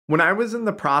When I was in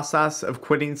the process of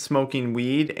quitting smoking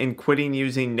weed and quitting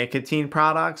using nicotine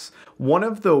products, one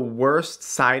of the worst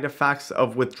side effects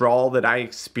of withdrawal that I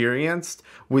experienced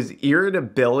was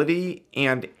irritability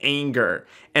and anger.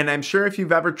 And I'm sure if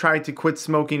you've ever tried to quit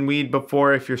smoking weed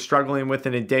before, if you're struggling with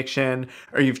an addiction,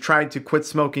 or you've tried to quit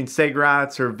smoking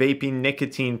cigarettes or vaping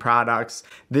nicotine products,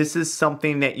 this is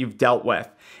something that you've dealt with.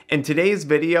 In today's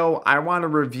video, I want to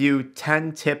review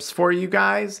 10 tips for you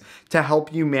guys to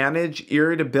help you manage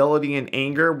irritability and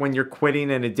anger when you're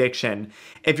quitting an addiction.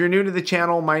 If you're new to the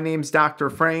channel, my name's Dr.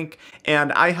 Frank,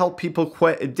 and I help people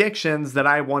quit addictions that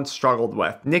I once struggled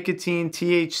with: nicotine,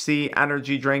 THC,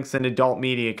 energy drinks, and adult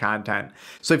media content.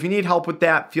 So if you need help with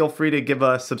that, feel free to give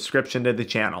a subscription to the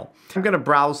channel. I'm going to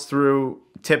browse through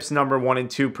tips number 1 and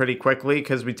 2 pretty quickly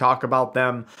because we talk about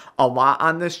them a lot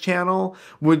on this channel.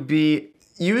 Would be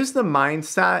use the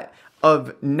mindset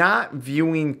of not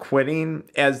viewing quitting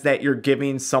as that you're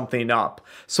giving something up.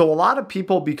 So a lot of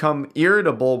people become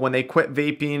irritable when they quit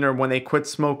vaping or when they quit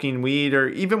smoking weed or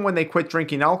even when they quit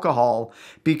drinking alcohol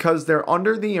because they're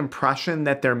under the impression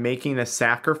that they're making a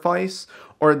sacrifice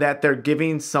or that they're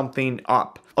giving something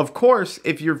up. Of course,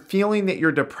 if you're feeling that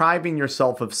you're depriving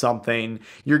yourself of something,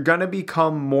 you're going to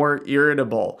become more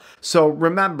irritable. So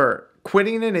remember,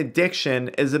 quitting an addiction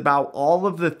is about all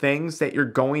of the things that you're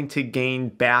going to gain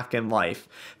back in life.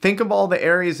 Think of all the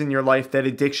areas in your life that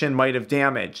addiction might have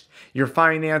damaged: your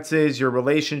finances, your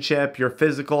relationship, your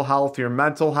physical health, your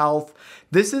mental health.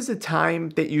 This is a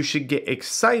time that you should get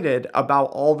excited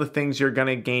about all the things you're going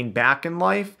to gain back in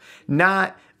life,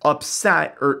 not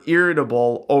upset or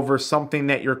irritable over something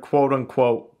that you're quote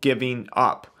unquote giving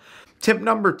up. Tip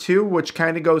number 2, which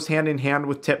kind of goes hand in hand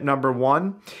with tip number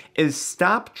 1, is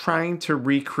stop trying to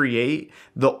recreate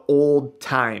the old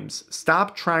times.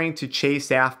 Stop trying to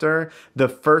chase after the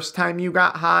first time you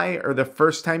got high or the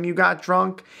first time you got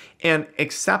drunk, and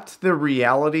accept the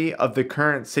reality of the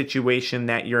current situation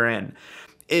that you're in.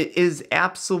 It is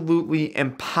absolutely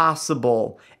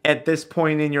impossible at this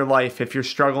point in your life, if you're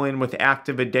struggling with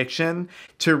active addiction,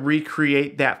 to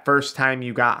recreate that first time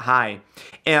you got high.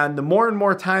 And the more and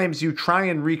more times you try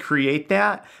and recreate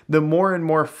that, the more and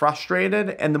more frustrated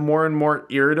and the more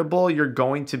irritable you're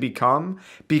going to become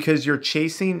because you're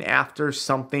chasing after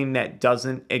something that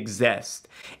doesn't exist.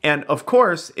 And of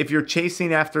course, if you're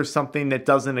chasing after something that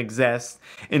doesn't exist,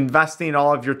 investing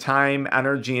all of your time,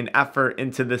 energy, and effort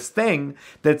into this thing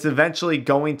that's eventually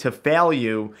going to fail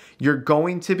you, you're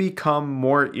going to become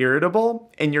more irritable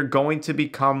and you're going to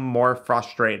become more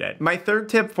frustrated. My third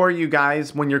tip for you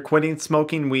guys when you're quitting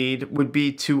smoking weed would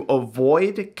be to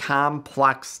avoid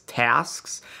complex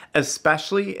tasks,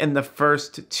 especially in the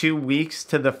first 2 weeks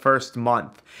to the first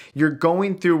month. You're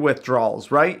going through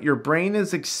withdrawals, right? Your brain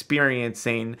is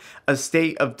experiencing a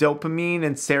state of dopamine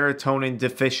and serotonin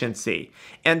deficiency,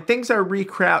 and things are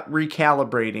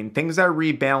recalibrating, things are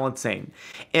rebalancing.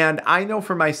 And I know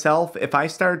for myself, if I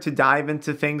started to dive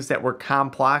into things that were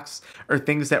complex or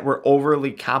things that were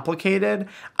overly complicated,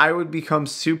 I would become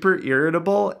super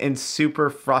irritable and super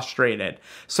frustrated.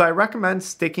 So I recommend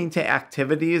sticking to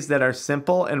activities that are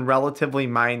simple and relatively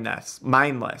mindless.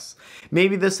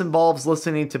 Maybe this involves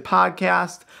listening to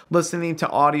podcasts, listening to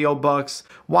audiobooks,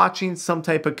 watching some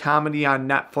type of comedy on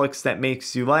Netflix that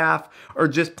makes you laugh, or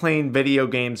just playing video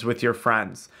games with your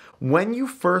friends. When you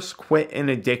first quit an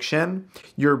addiction,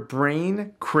 your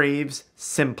brain craves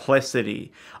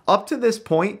simplicity. Up to this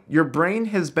point, your brain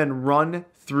has been run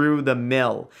through the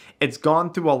mill. It's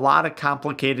gone through a lot of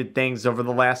complicated things over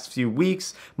the last few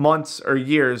weeks, months, or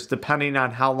years, depending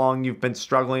on how long you've been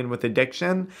struggling with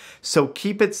addiction. So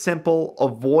keep it simple.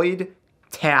 Avoid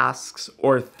tasks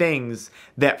or things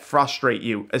that frustrate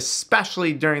you,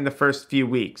 especially during the first few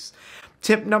weeks.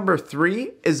 Tip number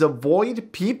 3 is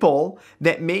avoid people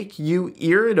that make you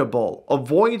irritable.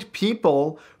 Avoid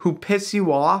people who piss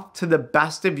you off to the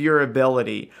best of your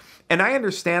ability. And I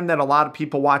understand that a lot of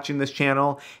people watching this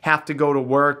channel have to go to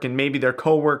work and maybe their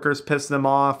coworkers piss them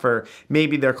off, or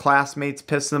maybe their classmates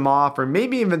piss them off, or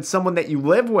maybe even someone that you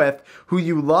live with who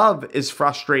you love is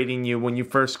frustrating you when you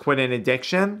first quit an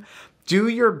addiction. Do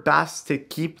your best to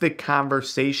keep the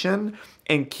conversation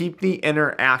and keep the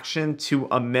interaction to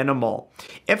a minimal.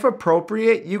 If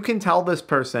appropriate, you can tell this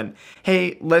person,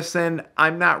 hey, listen,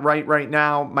 I'm not right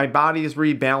now. My body is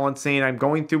rebalancing. I'm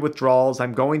going through withdrawals.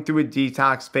 I'm going through a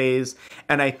detox phase.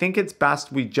 And I think it's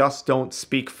best we just don't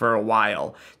speak for a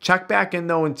while. Check back in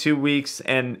though in 2 weeks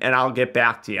and I'll get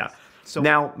back to you. So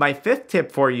now, my 5th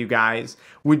tip for you guys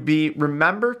would be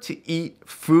remember to eat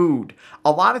food.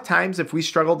 A lot of times, if we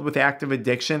struggled with active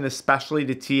addiction, especially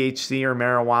to THC or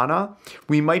marijuana,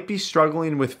 we might be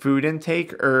struggling with food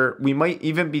intake, or we might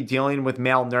even be dealing with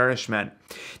malnourishment.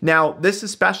 Now, this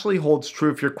especially holds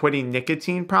true if you're quitting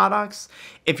nicotine products.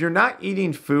 If you're not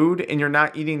eating food and you're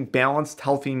not eating balanced,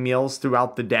 healthy meals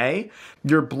throughout the day,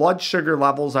 your blood sugar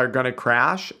levels are going to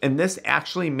crash, and this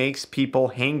actually makes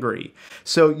people hangry.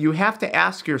 So you have to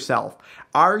ask yourself,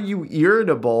 are you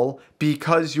irritable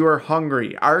because you're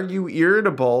hungry? Are you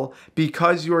irritable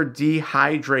because you're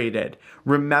dehydrated?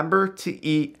 Remember to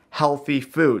eat healthy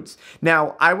foods.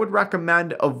 Now, I would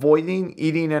recommend avoiding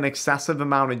eating an excessive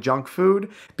amount of junk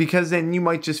food because then you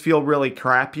might just feel really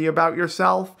crappy about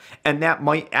yourself, and that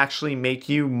might actually make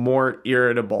you more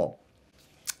irritable.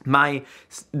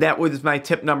 That was my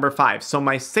tip number 5. So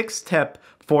my 6th tip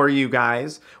for you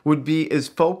guys is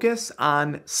focus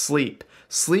on sleep.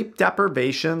 Sleep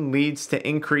deprivation leads to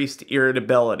increased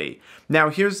irritability. Now,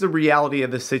 here's the reality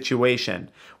of the situation.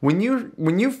 When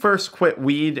you first quit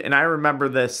weed, and I remember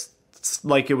this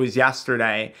like it was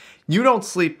yesterday, you don't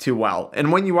sleep too well.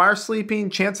 And when you are sleeping,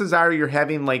 chances are you're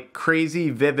having like crazy,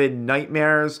 vivid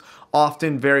nightmares,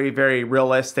 often very, very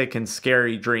realistic and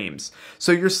scary dreams.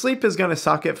 So your sleep is going to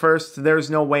suck at first. There's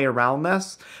no way around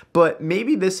this. But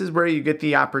maybe this is where you get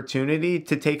the opportunity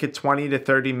to take a 20 to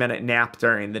 30 minute nap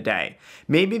during the day.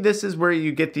 Maybe this is where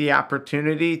you get the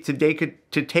opportunity to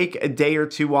take a day or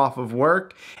two off of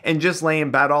work and just lay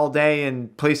in bed all day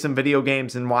and play some video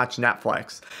games and watch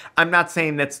Netflix. I'm not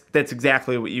saying that's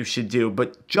exactly what you should do,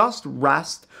 but just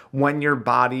rest when your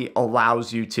body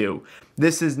allows you to.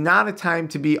 This is not a time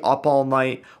to be up all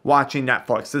night watching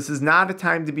Netflix. This is not a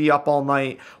time to be up all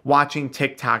night watching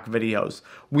TikTok videos.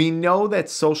 We know that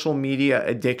social media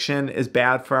addiction is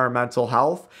bad for our mental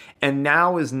health, and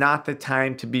now is not the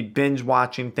time to be binge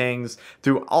watching things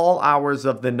through all hours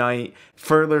of the night,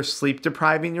 further sleep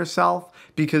depriving yourself,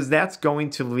 because that's going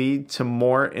to lead to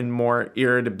more and more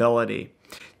irritability.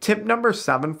 Tip number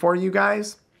 7 for you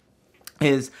guys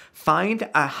is find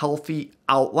a healthy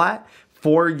outlet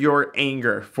for your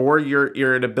anger, for your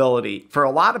irritability. For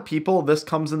a lot of people, this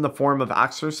comes in the form of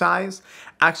exercise.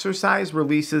 Exercise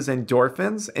releases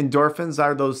endorphins. Endorphins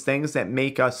are those things that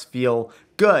make us feel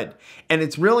good. And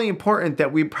it's really important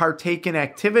that we partake in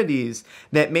activities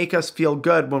that make us feel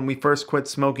good when we first quit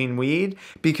smoking weed,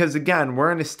 because again,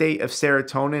 we're in a state of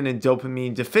serotonin and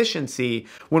dopamine deficiency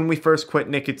when we first quit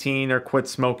nicotine or quit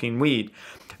smoking weed.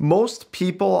 Most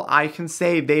people, I can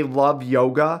say, they love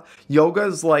yoga. Yoga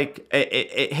is like,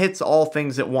 it hits all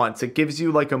things at once. It gives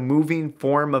you like a moving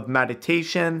form of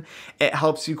meditation. It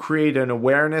helps you create an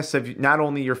awareness of not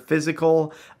only your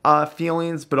physical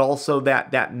feelings, but also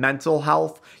that mental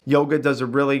health. Yoga does a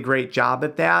really great job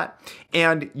at that.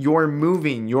 And you're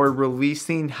moving, you're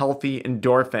releasing healthy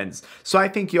endorphins. So I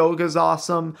think yoga is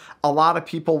awesome. A lot of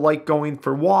people like going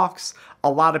for walks.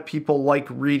 A lot of people like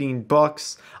reading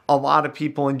books. A lot of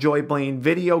people enjoy playing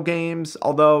video games,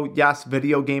 although yes,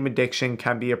 video game addiction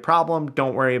can be a problem.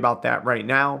 Don't worry about that right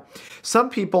now. Some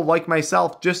people, like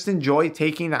myself, just enjoy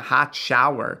taking a hot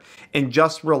shower and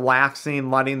just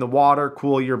relaxing, letting the water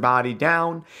cool your body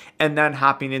down, and then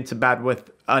hopping into bed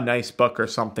with a nice book or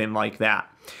something like that.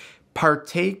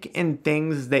 Partake in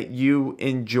things that you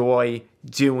enjoy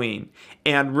doing.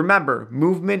 And remember,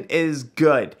 movement is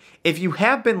good. If you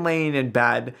have been laying in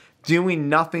bed doing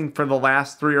nothing for the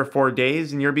last 3 or 4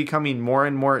 days and you're becoming more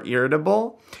and more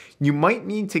irritable, you might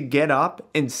need to get up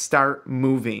and start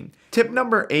moving. Tip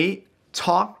number 8,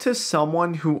 talk to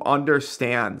someone who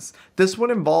understands. This would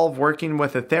involve working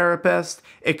with a therapist.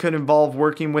 It could involve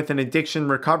working with an addiction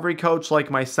recovery coach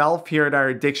like myself here at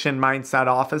our AddictionMindset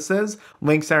offices.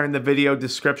 Links are in the video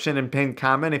description and pinned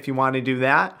comment if you want to do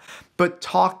that. But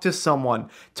talk to someone.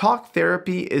 Talk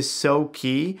therapy is so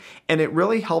key, and it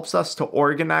really helps us to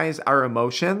organize our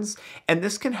emotions. And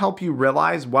this can help you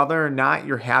realize whether or not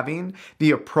you're having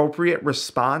the appropriate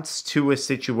response to a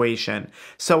situation.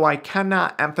 So I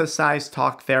cannot emphasize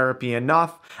talk therapy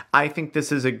enough. I think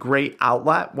this is a great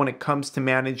outlet when it comes to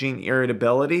managing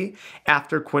irritability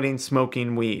after quitting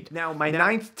smoking weed. Now, my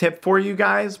 9th tip for you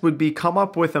guys would be come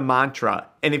up with a mantra.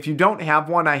 And if you don't have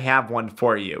one, I have one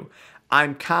for you.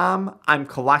 I'm calm, I'm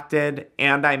collected,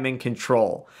 and I'm in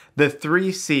control. The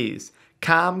 3 C's: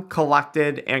 calm,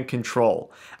 collected, and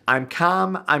control. I'm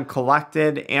calm, I'm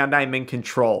collected, and I'm in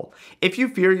control. If you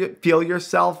feel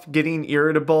yourself getting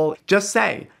irritable, just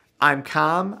say, I'm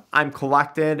calm, I'm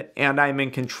collected, and I'm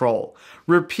in control.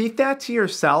 Repeat that to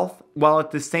yourself while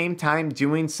at the same time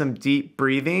doing some deep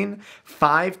breathing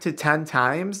 5 to 10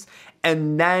 times,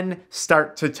 and then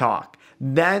start to talk.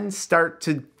 Then start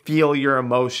to feel your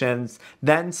emotions,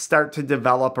 then start to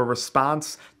develop a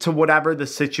response to whatever the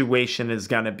situation is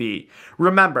going to be.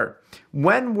 Remember,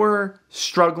 when we're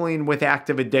struggling with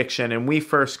active addiction and we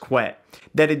first quit,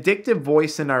 that addictive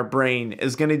voice in our brain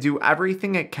is going to do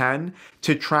everything it can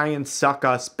to try and suck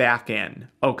us back in,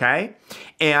 okay?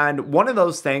 And one of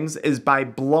those things is by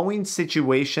blowing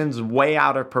situations way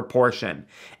out of proportion.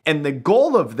 And the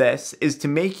goal of this is to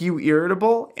make you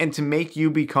irritable and to make you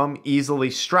become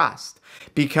easily stressed.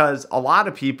 Because a lot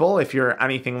of people, if you're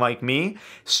anything like me,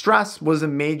 stress was a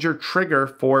major trigger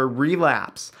for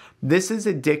relapse. This is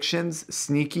addiction's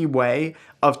sneaky way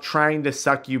of trying to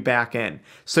suck you back in.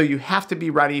 So you have to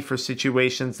be ready for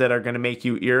situations that are going to make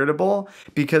you irritable,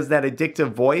 because that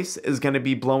addictive voice is going to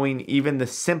be blowing even the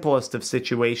simplest of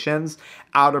situations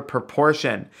out of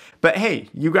proportion. But hey,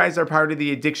 you guys are part of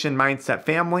the Addiction Mindset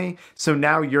family, so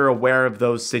now you're aware of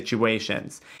those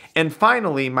situations. And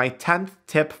finally, my 10th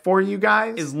tip for you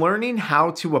guys is learning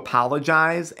how to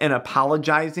apologize and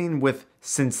apologizing with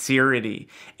sincerity.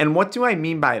 And what do I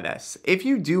mean by this? If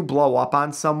you do blow up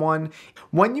on someone,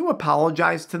 when you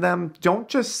apologize to them, don't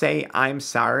just say, "I'm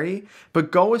sorry,"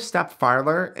 but go a step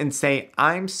farther and say,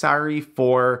 "I'm sorry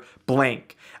for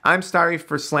blank. I'm sorry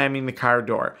for slamming the car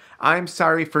door. I'm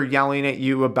sorry for yelling at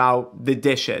you about the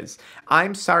dishes.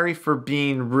 I'm sorry for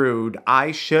being rude.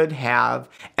 I should have,"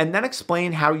 and then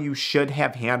explain how you should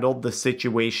have handled the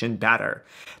situation better.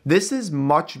 This is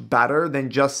much better than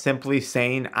just simply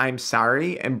saying, "I'm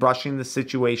sorry," and brushing the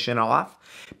situation off.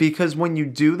 Because when you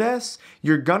do this,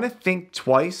 you're going to think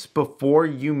twice before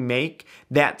you make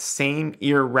that same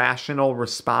irrational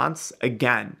response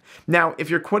again. Now, if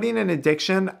you're quitting an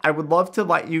addiction, I would love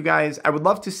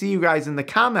to see you guys in the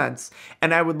comments,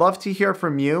 and I would love to hear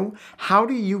from you. How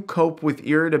do you cope with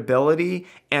irritability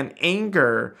and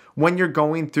anger when you're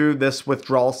going through this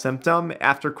withdrawal symptom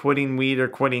after quitting weed or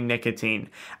quitting nicotine?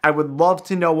 I would love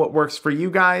to know what works for you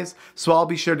guys, so I'll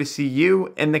be sure to see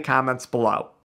you in the comments below.